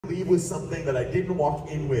leave with something that I didn't walk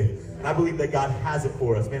in with, and I believe that God has it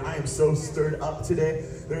for us. Man, I am so stirred up today.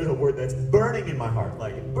 There's a word that's burning in my heart,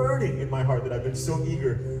 like burning in my heart, that I've been so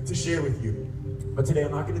eager to share with you. But today I'm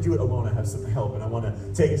not going to do it alone. I have some help, and I want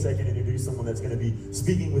to take a second and introduce someone that's going to be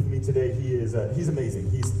speaking with me today. He's amazing.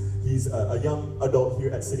 He's a young adult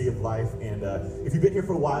here at City of Life, and if you've been here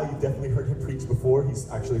for a while, you've definitely heard him preach before. He's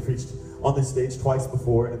actually preached on this stage twice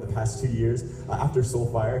before in the past 2 years. After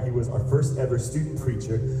Soulfire, he was our first ever student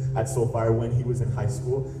preacher at Soulfire when he was in high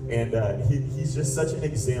school, and he's just such an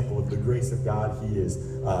example of the grace of God. He is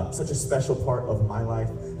such a special part of my life.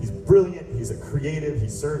 He's brilliant. He's a creative. He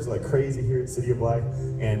serves like crazy here at City of Life,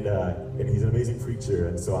 and he's an amazing preacher.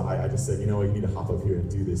 And so I just said, you know what, you need to hop up here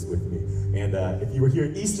and do this with me. And if you were here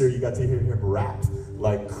at Easter, you got to hear him rap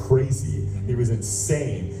like crazy. He was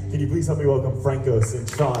insane. Can you please help me welcome Franco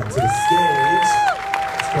Cintron to the stage?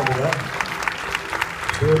 It's coming up.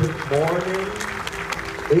 Good morning.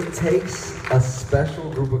 It takes a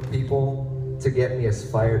special group of people to get me as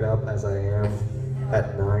fired up as I am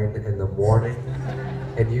at 9 in the morning.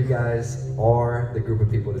 And you guys are the group of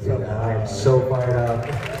people to do that. I am so fired up.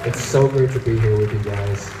 It's so great to be here with you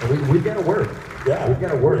guys. And we've got to work. Yeah, we've got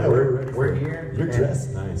to work. Yeah, we're here. You're dressed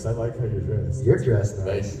nice. I like how you're dressed. You're dressed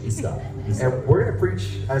nice. You stop. And we're gonna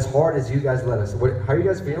preach as hard as you guys let us. How are you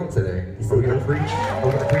guys feeling today? Are we gonna preach?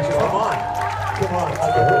 We're gonna preach it Come all. on.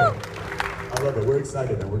 I love it. We're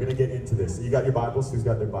excited, and we're gonna get into this. You got your Bibles? Who's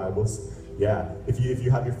got their Bibles? Yeah. If you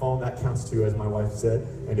have your phone, that counts too, as my wife said.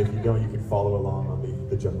 And if you don't, you can follow along on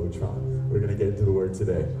the Jumbotron. We're gonna get into the Word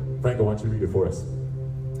today. Franco, why don't you read it for us?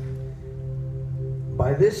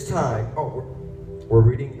 By this time, we're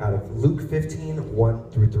reading out of Luke 15,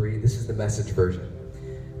 1 through 3. This is the Message version.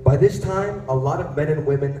 By this time, a lot of men and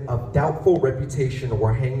women of doubtful reputation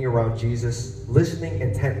were hanging around Jesus, listening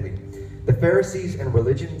intently. The Pharisees and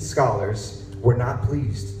religion scholars were not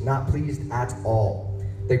pleased at all.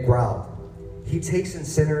 They growled, "He takes in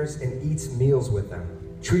sinners and eats meals with them,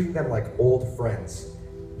 treating them like old friends."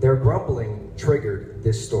 Their grumbling triggered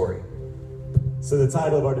this story. So the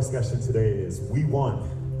title of our discussion today is We Won.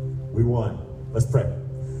 We Won. Let's pray.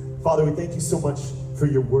 Father, we thank you so much for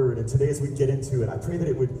your word, and today as we get into it, I pray that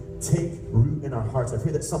it would take root in our hearts. I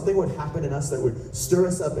pray that something would happen in us that would stir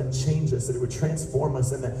us up and change us, that it would transform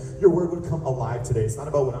us, and that your word would come alive today. It's not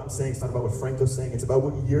about what I'm saying, it's not about what Franco's saying, it's about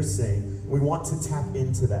what you're saying. We want to tap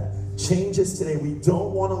into that. Change us today. We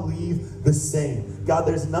don't want to leave the same. God,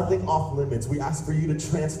 there's nothing off limits. We ask for you to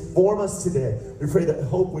transform us today. We pray that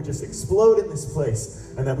hope would just explode in this place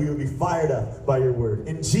and that we would be fired up by your word.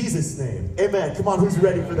 In Jesus' name, amen. Come on, who's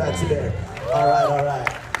ready for that today? All right.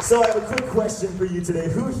 So I have a quick question for you today.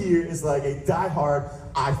 Who here is like a diehard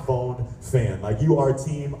iPhone fan? Like you are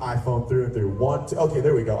team iPhone through and through. Okay,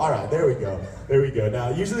 there we go. All right, there we go. Now,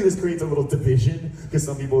 usually this creates a little division because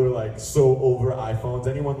some people are like so over iPhones.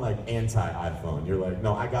 Anyone like anti-iPhone? You're like,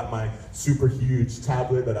 no, I got my super huge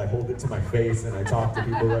tablet that I hold it to my face and I talk to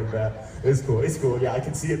people like that. It's cool. Yeah, I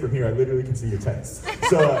can see it from here. I literally can see your text.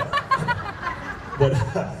 So, but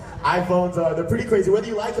iPhones they're pretty crazy. Whether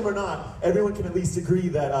you like them or not, everyone can at least agree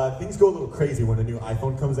that things go a little crazy when a new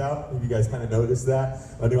iPhone comes out. Have you guys kind of noticed that?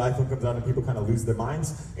 A new iPhone comes out and people kind of lose their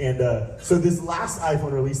minds. And so this last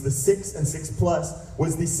iPhone release, the 6 and 6 Plus,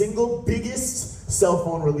 was the single biggest cell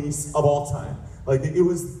phone release of all time. Like, it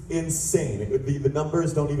was insane. The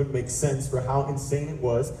numbers don't even make sense for how insane it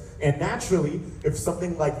was. And naturally, if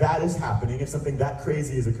something like that is happening, if something that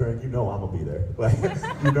crazy is occurring, you know I'm gonna be there. Like,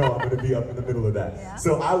 you know I'm gonna be up in the middle of that. Yeah.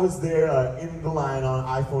 So I was there in the line on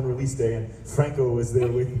iPhone release day, and Franco was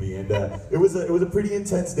there with me. And it was a pretty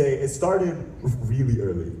intense day. It started really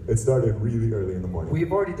early. In the morning.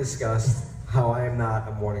 We've already discussed how I am not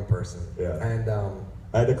a morning person. Yeah. And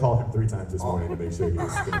I had to call him 3 times this morning to make sure he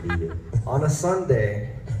was going to be here. On a Sunday,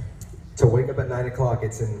 to wake up at 9 o'clock,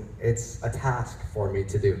 it's a task for me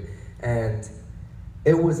to do. And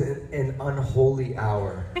it was an unholy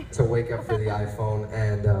hour to wake up for the iPhone.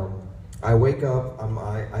 And I wake up,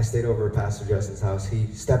 I stayed over at Pastor Justin's house. He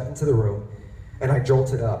stepped into the room, and I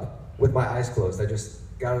jolted up with my eyes closed. I just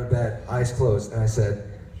got out of bed, eyes closed, and I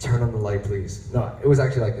said, "Turn on the light, please." No, it was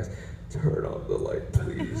actually like this. "Turn on the light,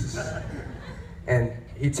 please." And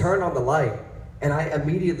he turned on the light, and I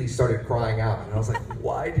immediately started crying out. And I was like,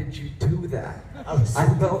 "Why did you do that?" I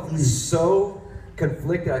felt so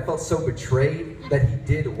conflicted. I felt so betrayed that he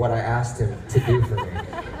did what I asked him to do for me.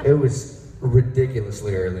 It was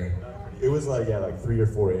ridiculously early. It was like 3 or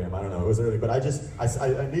 4 a.m. I don't know. It was early, but I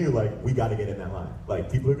knew like we got to get in that line.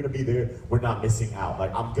 Like people are gonna be there. We're not missing out.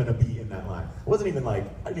 Like I'm gonna be in that line. I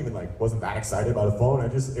wasn't that excited about a phone.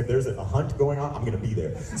 If there's a hunt going on, I'm gonna be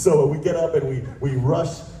there. So we get up and we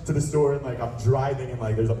rush to to the store and like I'm driving and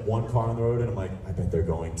like there's one car on the road and I'm like, I bet they're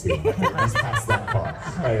going to. He's past that car.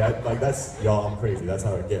 Like that's, y'all, I'm crazy. That's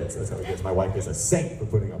how it gets. That's how it gets. My wife is a saint for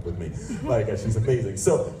putting up with me. Like she's amazing.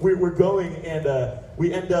 So we're going and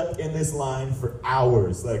we end up in this line for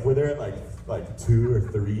hours. Like we're there at like 2 or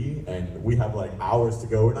 3 and we have like hours to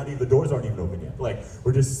go. We're not even, the doors aren't even open yet. Like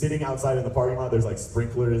we're just sitting outside in the parking lot. There's like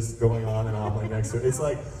sprinklers going on and off like next to it. It's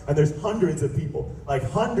like, and there's hundreds of people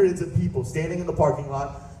standing in the parking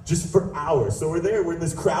lot just for hours. So we're there, we're in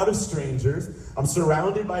this crowd of strangers. I'm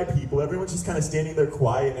surrounded by people. Everyone's just kind of standing there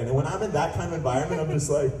quiet. And when I'm in that kind of environment, I'm just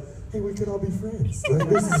like, hey, we could all be friends.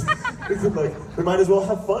 Like, we might as well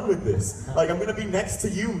have fun with this. Like, I'm gonna be next to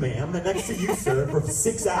you, ma'am, and next to you, sir, for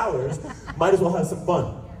 6 hours. Might as well have some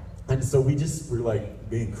fun. And so we just were like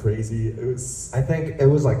being crazy. I think it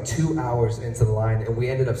was like 2 hours into the line, and we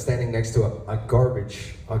ended up standing next to a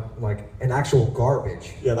garbage, like an actual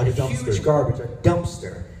garbage. Yeah, like a dumpster. Huge garbage, a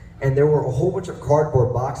dumpster. And there were a whole bunch of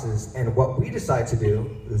cardboard boxes, and what we decided to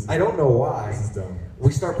do, I don't know why, this is dumb.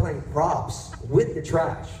 We start playing props with the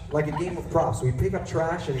trash, like a game of props. We pick up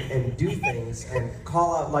trash and do things and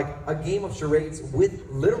call out like a game of charades with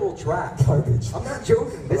literal trash. Garbage. I'm not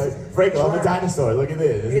joking. This is Franco, I'm a dinosaur. Look at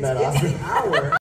this. Isn't that awesome? It's an hour.